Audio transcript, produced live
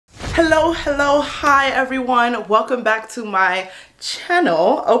Hi everyone, welcome back to my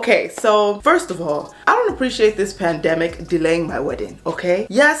channel. Okay, so first of all, I don't appreciate this pandemic delaying my wedding. Okay,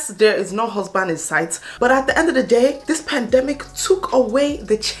 yes, there is no husband in sight, but at the end of the day, this pandemic took away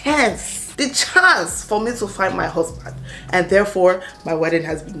the chance for me to find my husband, and therefore my wedding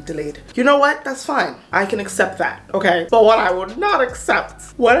has been delayed. You know what? That's fine. I can accept that. Okay, but what I will not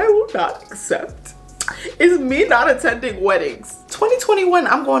accept is me not attending weddings. 2021,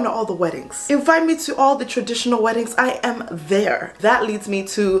 I'm going to all the weddings. Invite me to all the traditional weddings. I am there. That leads me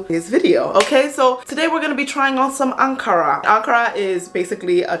to this video. Okay, so today we're going to be trying on some Ankara. Ankara is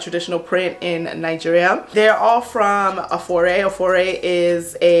basically a traditional print in Nigeria. They're all from Ofuure. Ofuure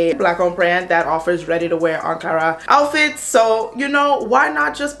is a black-owned brand that offers ready-to-wear Ankara outfits. So, you know, why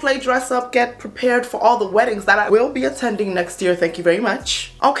not just play dress up, get prepared for all the weddings that I will be attending next year. Thank you very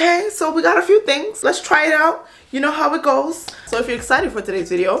much. Okay, so we got a few things. Let's try it out. You know how it goes. So if you're excited for today's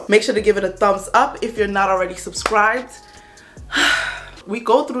video, make sure to give it a thumbs up if you're not already subscribed. We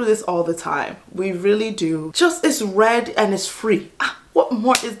go through this all the time. We really do. Just, it's red and it's free. What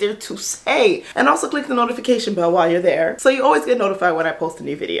more is there to say? And also click the notification bell while you're there, so you always get notified when I post a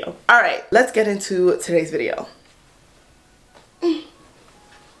new video. All right, let's get into today's video.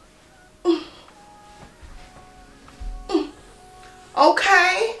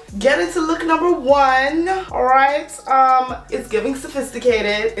 Okay, get into look number one. All right, it's giving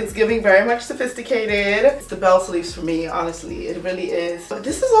sophisticated. It's giving very much sophisticated. It's the bell sleeves for me, honestly. It really is. But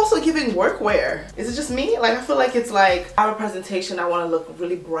this is also giving workwear. Is it just me? Like, I feel like it's like, I have a presentation, I want to look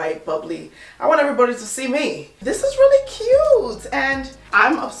really bright, bubbly. I want everybody to see me. This is really cute, and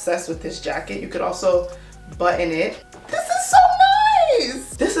I'm obsessed with this jacket. You could also button it. This is so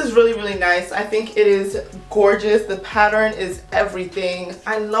nice. This is really, really nice. I think it is gorgeous. The pattern is everything.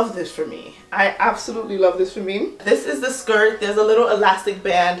 I love this for me. I absolutely love this for me. This is the skirt. There's a little elastic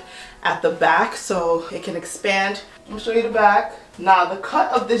band at the back so it can expand. I'm gonna show you the back. Now, the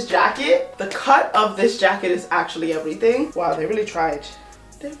cut of this jacket is actually everything. Wow, they really tried.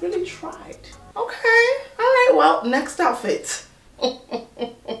 They really tried. Okay, all right, well, next outfit.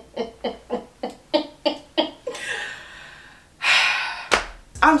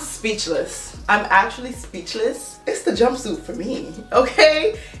 I'm speechless. I'm actually speechless. It's the jumpsuit for me,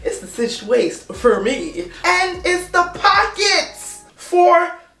 okay? It's the cinched waist for me. And it's the pockets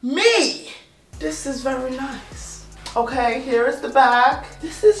for me. This is very nice. Okay, here is the back.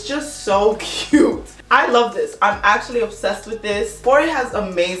 This is just so cute. I love this. I'm actually obsessed with this. Ofuure has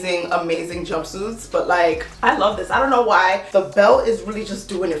amazing jumpsuits, but like, I love this. I don't know why. The belt is really just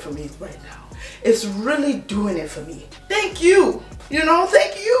doing it for me right now. It's really doing it for me. Thank you. You know,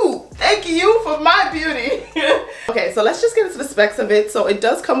 thank you. Thank you for my beauty. Okay, so let's just get into the specs of it. So it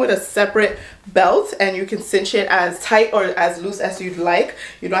does come with a separate belt, and you can cinch it as tight or as loose as you'd like.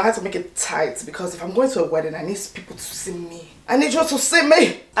 You don't have to make it tight, because if I'm going to a wedding, I need people to see me. I need you to see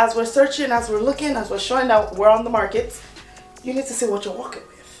me. As we're searching, as we're looking, as we're showing that we're on the market, you need to see what you're walking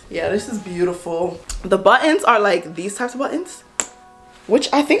with. Yeah, this is beautiful. The buttons are like these types of buttons, which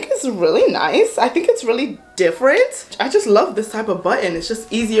I think is really nice. I think it's really different. I just love this type of button. It's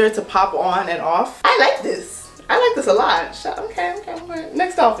just easier to pop on and off. I like this. I like this a lot. Okay.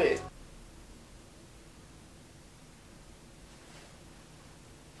 Next outfit.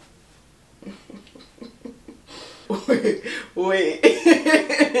 Wait.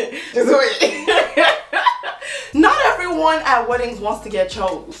 Just wait. Not everyone at weddings wants to get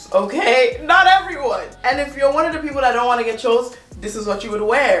chose, okay? Not everyone. And if you're one of the people that don't want to get chose, this is what you would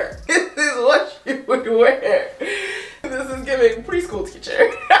wear. This is what you would wear. This is giving preschool teacher.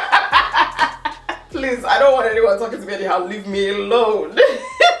 Please, I don't want anyone talking to me anyhow. Leave me alone.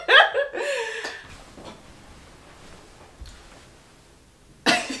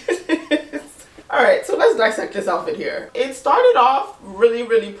 Alright, so let's dissect this outfit here. It started off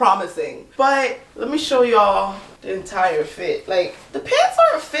really promising, but let me show y'all the entire fit. Like, the pants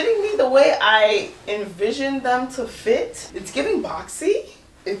aren't fitting me the way I envisioned them to fit. It's giving boxy.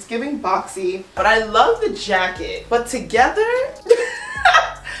 It's giving boxy, but I love the jacket. But together,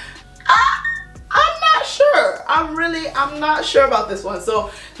 I'm not sure. I'm not sure about this one. So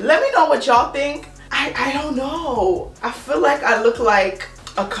let me know what y'all think. I don't know. I feel like I look like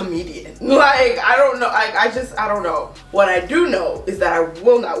a comedian. Like, I don't know. I don't know. What I do know is that I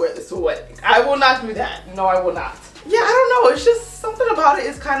will not wear this to a wedding. I will not do that. No, I will not. Yeah, I don't know. It's just something about it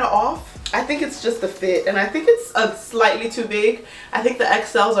is kind of off. I think it's just the fit, and I think it's slightly too big. I think the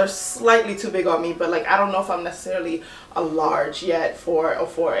XLs are slightly too big on me, but like, I don't know if I'm necessarily a large yet for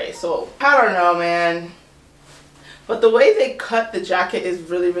Ofuure. So I don't know, man. But the way they cut the jacket is really, really nice and very flattering for women. The ensemble, I don't know. I just don't know. What I do know is that I will not wear this to a wedding. I will not do that. No, I will not. Yeah, I don't know. It's just something about it is kind of off. I think it's just the fit, and I think it's slightly too big on me, but like, I don't know if I'm necessarily a large yet for Ofuore. So I don't know, man. But the way they cut the jacket is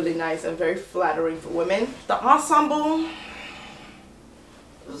really, really nice and very flattering for women. The ensemble,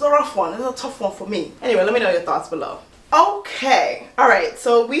 It was a rough one. It was a tough one for me. Anyway, let me know your thoughts below. Okay, alright,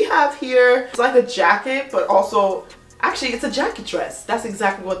 so we have here, it's like a jacket, but also, actually it's a jacket dress. That's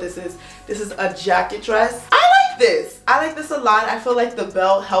exactly what this is. This is a jacket dress. I like this. I like this a lot. I feel like the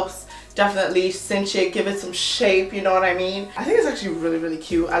belt helps definitely cinch it, give it some shape, you know what I mean? I think it's actually really, really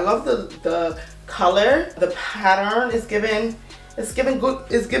cute. I love the color. The pattern is giving, it's giving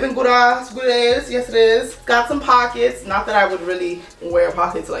good ass, yes it is. Got some pockets. Not that I would really wear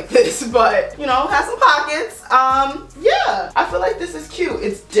pockets like this, but you know, has some pockets. Yeah, I feel like this is cute.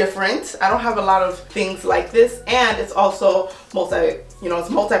 It's different. I don't have a lot of things like this, and it's also it's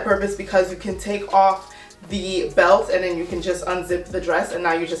multi-purpose because you can take off the belt and then you can just unzip the dress and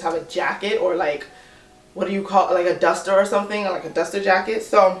now you just have a jacket, or like, what do you call it, like a duster or something, or like a duster jacket.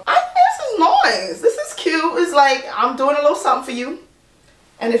 So I think this is nice. This is cute. It's like, I'm doing a little something for you,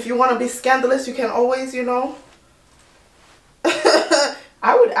 and if you want to be scandalous, you can always, you know.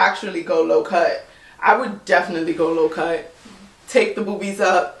 I would actually go low cut. I would definitely go low cut. Take the boobies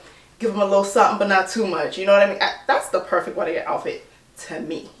up, give them a little something, but not too much, you know what I mean? That's the perfect wedding outfit to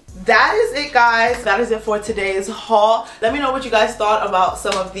me. That is it, guys. That is it for today's haul. Let me know what you guys thought about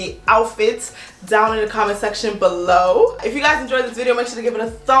some of the outfits down in the comment section below. If you guys enjoyed this video, make sure to give it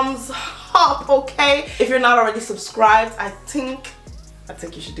a thumbs up, okay? If you're not already subscribed, I think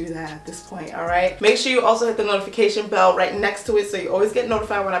you should do that at this point, all right? Make sure you also hit the notification bell right next to it so you always get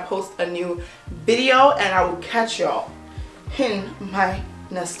notified when I post a new video, and I will catch y'all in my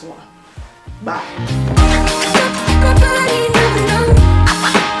next one. Bye.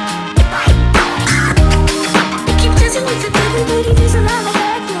 With the baby, there's a lot of